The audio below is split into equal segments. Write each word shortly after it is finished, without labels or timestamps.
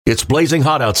It's blazing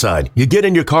hot outside. You get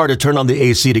in your car to turn on the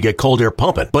AC to get cold air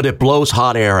pumping, but it blows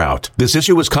hot air out. This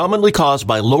issue is commonly caused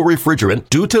by low refrigerant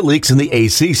due to leaks in the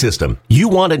AC system. You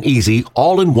want an easy,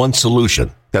 all-in-one solution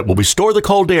that will restore the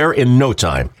cold air in no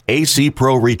time. AC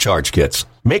Pro Recharge Kits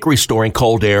make restoring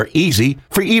cold air easy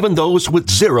for even those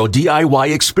with zero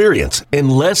DIY experience in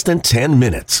less than 10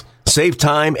 minutes. Save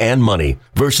time and money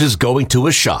versus going to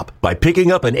a shop by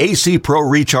picking up an AC Pro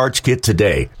Recharge Kit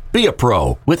today. Be a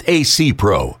pro with AC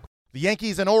Pro. The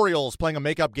Yankees and Orioles playing a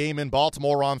makeup game in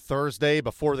Baltimore on Thursday.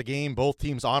 Before the game, both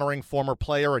teams honoring former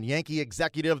player and Yankee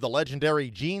executive, the legendary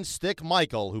Gene Stick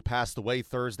Michael, who passed away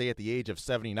Thursday at the age of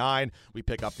 79. We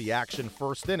pick up the action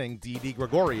first inning. Didi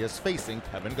Gregorius facing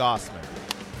Kevin Gausman.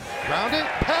 Grounded,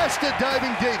 past to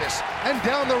diving Davis, and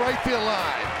down the right field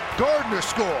line. Gardner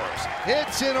scores.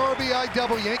 It's an RBI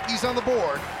double. Yankees on the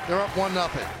board. They're up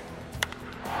 1-0.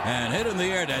 And hit in the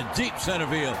air to deep center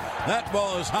field. That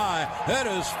ball is high. It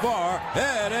is far.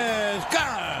 It is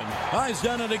gone. He's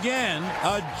done it again.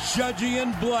 A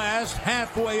Judgian blast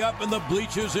halfway up in the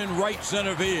bleachers in right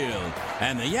center field.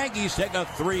 And the Yankees take a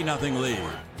 3-0 lead.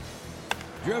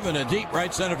 Driven to deep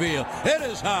right center field. It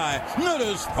is high. It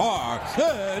is far.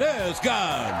 It is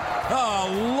gone.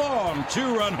 A long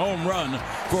two-run home run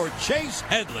for Chase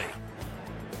Headley.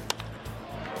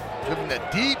 Driven to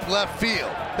deep left field.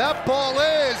 That ball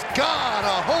is gone.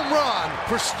 A home run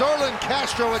for Starlin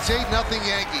Castro. It's 8-0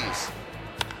 Yankees.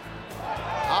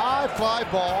 High fly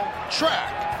ball.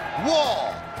 Track.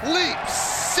 Wall. Leap.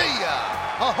 See ya.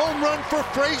 A home run for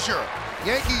Frazier.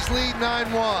 Yankees lead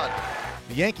 9-1.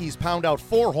 The Yankees pound out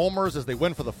 4 homers as they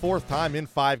win for the 4th time in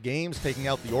 5 games, taking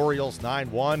out the Orioles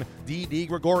 9-1. Didi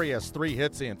Gregorius, 3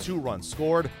 hits and 2 runs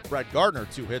scored. Brett Gardner,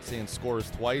 2 hits and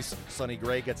scores twice. Sonny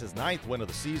Gray gets his 9th win of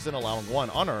the season, allowing 1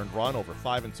 unearned run over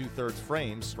 5 2/3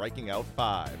 frames, striking out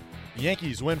 5. The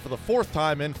Yankees win for the 4th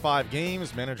time in 5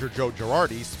 games. Manager Joe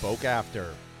Girardi spoke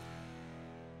after.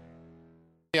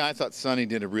 Yeah, I thought Sonny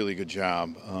did a really good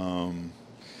job.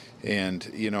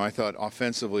 I thought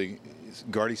offensively,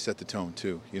 Gardy set the tone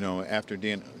too. After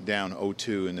down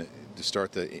 0-2 to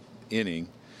start the inning,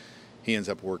 he ends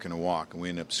up working a walk and we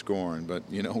end up scoring. But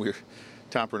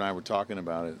Topper and I were talking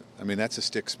about it. I mean, that's a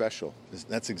stick special.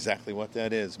 That's exactly what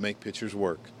that is. Make pitchers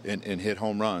work and hit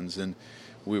home runs, and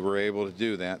we were able to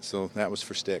do that. So that was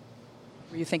for Stick.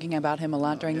 Were you thinking about him a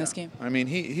lot during this game? I mean,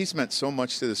 he's meant so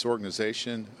much to this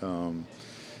organization.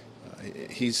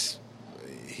 He's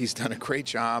done a great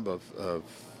job of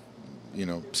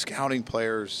scouting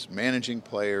players, managing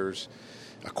players,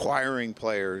 acquiring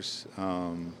players,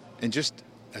 and just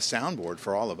a soundboard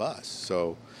for all of us.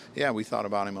 So, yeah, we thought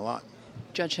about him a lot.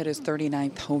 Judge hit his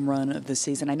 39th home run of the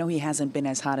season. I know he hasn't been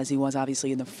as hot as he was,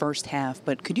 obviously, in the first half,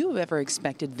 but could you have ever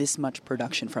expected this much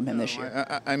production from him this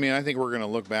year? I think we're going to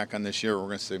look back on this year, we're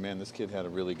going to say, man, this kid had a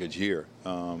really good year.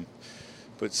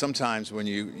 But sometimes when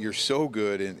you're so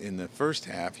good in the first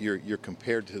half, you're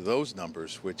compared to those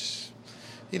numbers, which,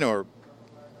 are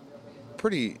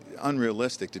pretty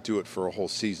unrealistic to do it for a whole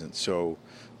season. So,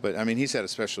 but I mean, he's had a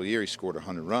special year. He scored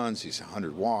 100 runs. He's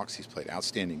 100 walks. He's played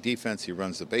outstanding defense. He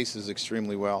runs the bases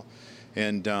extremely well.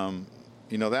 And,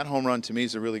 that home run to me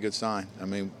is a really good sign. I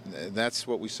mean, that's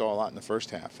what we saw a lot in the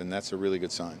first half, and that's a really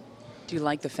good sign. Do you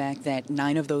like the fact that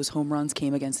 9 of those home runs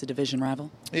came against a division rival?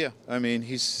 Yeah. I mean,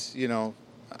 he's,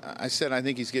 I said I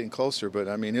think he's getting closer, but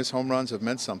I mean his home runs have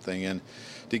meant something, and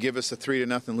to give us a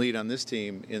 3-0 lead on this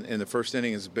team in the first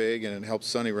inning is big, and it helps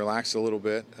Sonny relax a little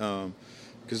bit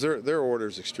because their order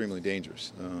is extremely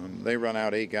dangerous. They run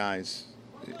out 8 guys,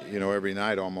 every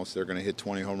night almost. They're going to hit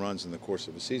 20 home runs in the course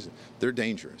of a season. They're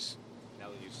dangerous. Now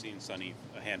that you've seen Sonny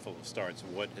a handful of starts,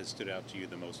 what has stood out to you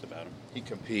the most about him? He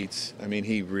competes. I mean,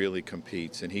 he really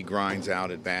competes, and he grinds out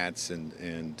at bats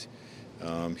and.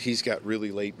 He's got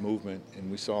really late movement, and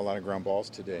we saw a lot of ground balls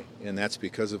today, and that's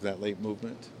because of that late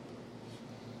movement.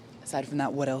 Aside from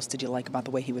that, what else did you like about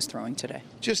the way he was throwing today?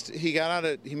 Just he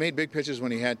made big pitches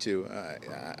when he had to.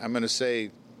 I'm going to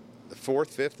say the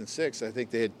 4th, 5th, and 6th, I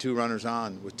think they had 2 runners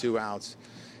on with 2 outs.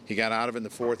 He got out of it in the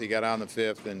 4th, he got out in the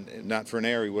 5th, and not for an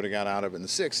error, he would have got out of it in the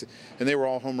 6th. And they were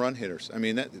all home run hitters. I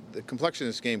mean, the complexion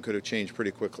of this game could have changed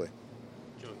pretty quickly.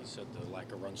 He said the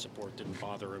lack of run support didn't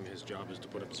bother him. His job is to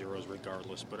put up zeros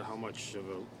regardless. But how much of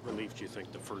a relief do you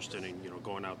think the first inning,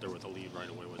 going out there with a lead right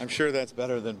away was? I'm sure that's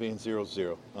better than being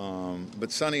 0-0.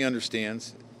 But Sonny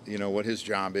understands, what his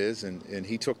job is, and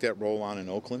he took that role on in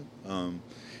Oakland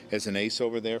as an ace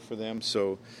over there for them.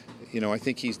 So, I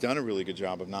think he's done a really good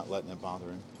job of not letting it bother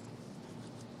him.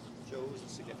 shows the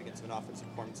significance of an offensive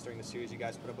performance during the series you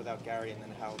guys put up without Gary, and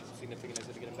then how significant is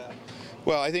it to get him back?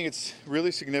 Well, I think it's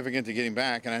really significant to get him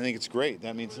back, and I think it's great.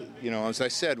 That means, as I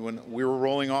said, when we were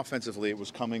rolling offensively, it was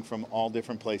coming from all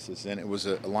different places, and it was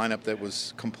a lineup that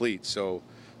was complete. So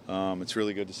it's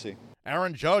really good to see.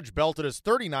 Aaron Judge belted his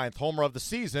 39th homer of the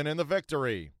season in the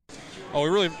victory. Oh, we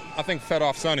really, I think, fed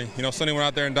off Sonny. Sonny went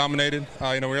out there and dominated.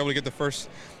 We were able to get the first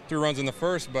 3 runs in the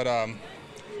first, but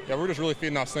we were just really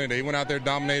feeding off Sonny today. He went out there,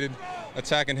 dominated,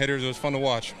 attacking hitters. It was fun to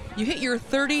watch. You hit your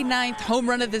 39th home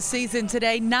run of the season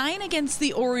today, 9 against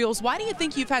the Orioles. Why do you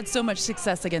think you've had so much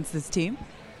success against this team?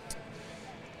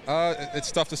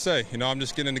 It's tough to say. I'm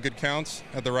just getting into good counts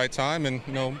at the right time and,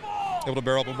 able to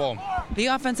barrel up a ball. The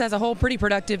offense as a whole pretty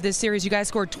productive this series. You guys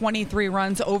scored 23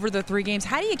 runs over the 3 games.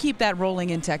 How do you keep that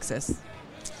rolling in Texas?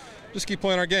 Just keep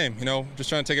playing our game, just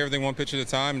trying to take everything one pitch at a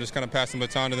time and just kind of pass the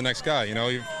baton to the next guy.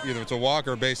 Either it's a walk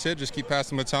or a base hit, just keep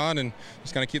passing the baton and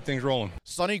just kind of keep things rolling.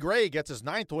 Sonny Gray gets his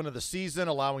 9th win of the season,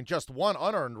 allowing just 1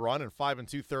 unearned run in 5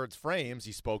 2/3 frames.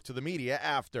 He spoke to the media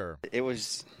after.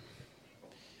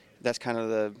 That's kind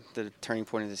of the turning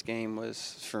point of this game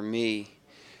was, for me,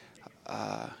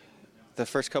 the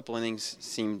first couple innings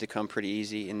seemed to come pretty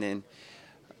easy, and then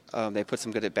they put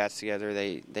some good at-bats together.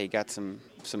 They got some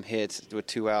hits with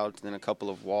 2 outs and then a couple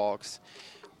of walks.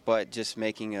 But just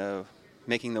making the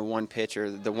one pitch or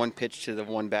the one pitch to the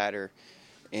one batter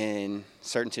in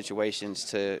certain situations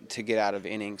to get out of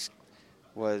innings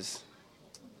was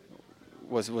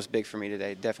big for me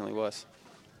today. It definitely was.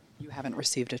 You haven't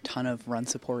received a ton of run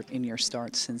support in your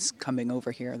starts since coming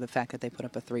over here. The fact that they put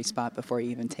up a 3 spot before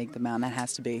you even take the mound, that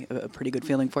has to be a pretty good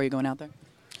feeling for you going out there?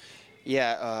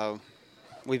 Yeah,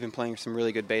 we've been playing some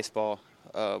really good baseball.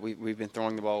 We've been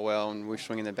throwing the ball well, and we're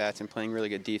swinging the bats and playing really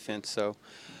good defense. So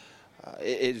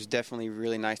it was definitely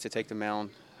really nice to take the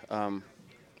mound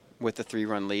with the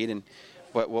 3-run lead. And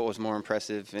what was more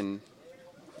impressive and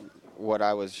what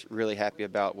I was really happy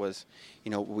about was,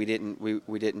 we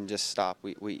didn't just stop.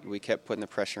 We kept putting the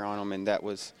pressure on them, and that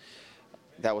was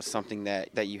something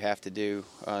that you have to do,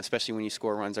 especially when you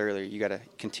score runs earlier. You got to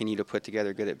continue to put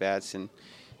together good at bats and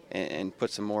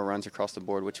put some more runs across the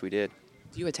board, which we did.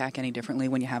 Do you attack any differently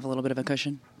when you have a little bit of a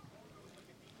cushion?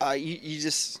 You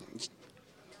just,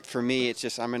 for me, it's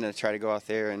just I'm going to try to go out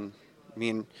there, and me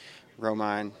and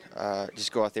Romine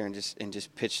just go out there and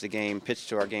just pitch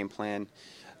to our game plan,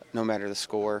 no matter the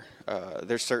score.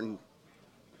 There's certain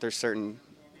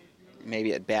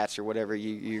maybe at bats or whatever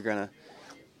you're gonna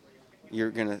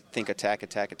think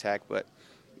attack, but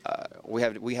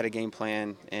we had a game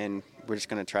plan, and we're just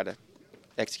gonna try to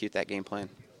execute that game plan.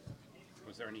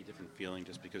 Was there any different feeling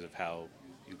just because of how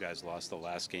you guys lost the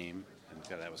last game, and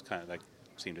that was kind of like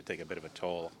seemed to take a bit of a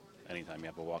toll? Anytime you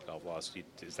have a walk-off loss,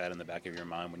 is that in the back of your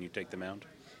mind when you take the mound?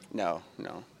 No.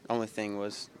 Only thing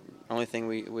we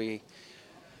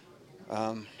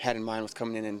had in mind was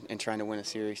coming in and trying to win a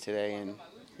series today, and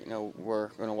we're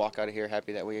going to walk out of here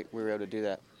happy that we were able to do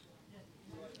that.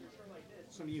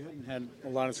 So you hadn't had a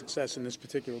lot of success in this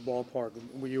particular ballpark.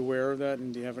 Were you aware of that,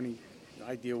 and do you have any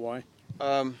idea why?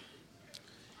 I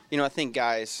think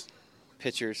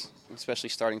pitchers, especially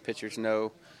starting pitchers,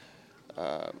 know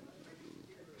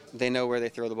they know where they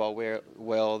throw the ball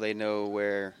well. They know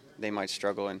where they might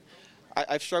struggle, and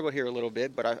I've struggled here a little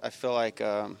bit, but I feel like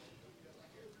the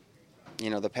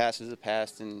past is the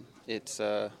past, and it's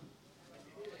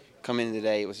coming in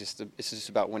today. It's just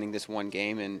about winning this one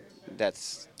game, and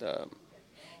that's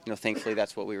thankfully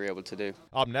that's what we were able to do.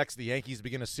 Up next, the Yankees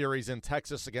begin a series in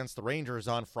Texas against the Rangers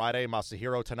on Friday.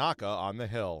 Masahiro Tanaka on the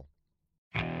hill.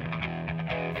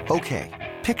 Okay,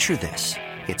 picture this.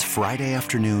 It's Friday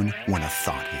afternoon when a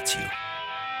thought hits you.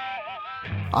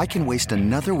 I can waste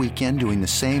another weekend doing the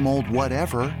same old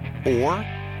whatever, or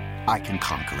I can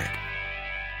conquer it.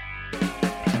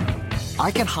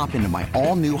 I can hop into my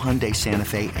all-new Hyundai Santa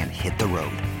Fe and hit the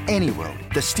road. Any road.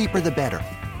 The steeper, the better.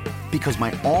 Because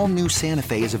my all-new Santa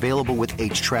Fe is available with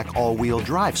H-Track all-wheel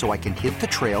drive, so I can hit the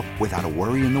trail without a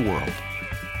worry in the world.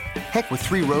 Heck, with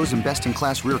 3 rows and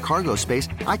best-in-class rear cargo space,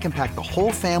 I can pack the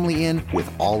whole family in with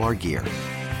all our gear.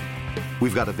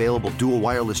 We've got available dual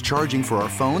wireless charging for our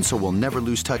phones, so we'll never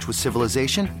lose touch with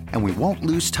civilization, and we won't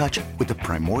lose touch with the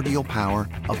primordial power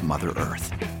of Mother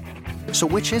Earth. So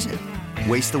which is it?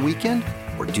 Waste the weekend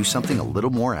or do something a little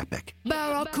more epic?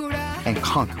 And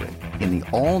conquer it in the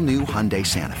all-new Hyundai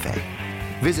Santa Fe.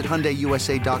 Visit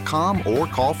HyundaiUSA.com or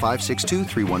call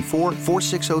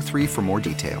 562-314-4603 for more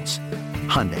details.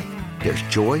 Hyundai, there's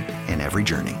joy in every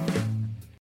journey.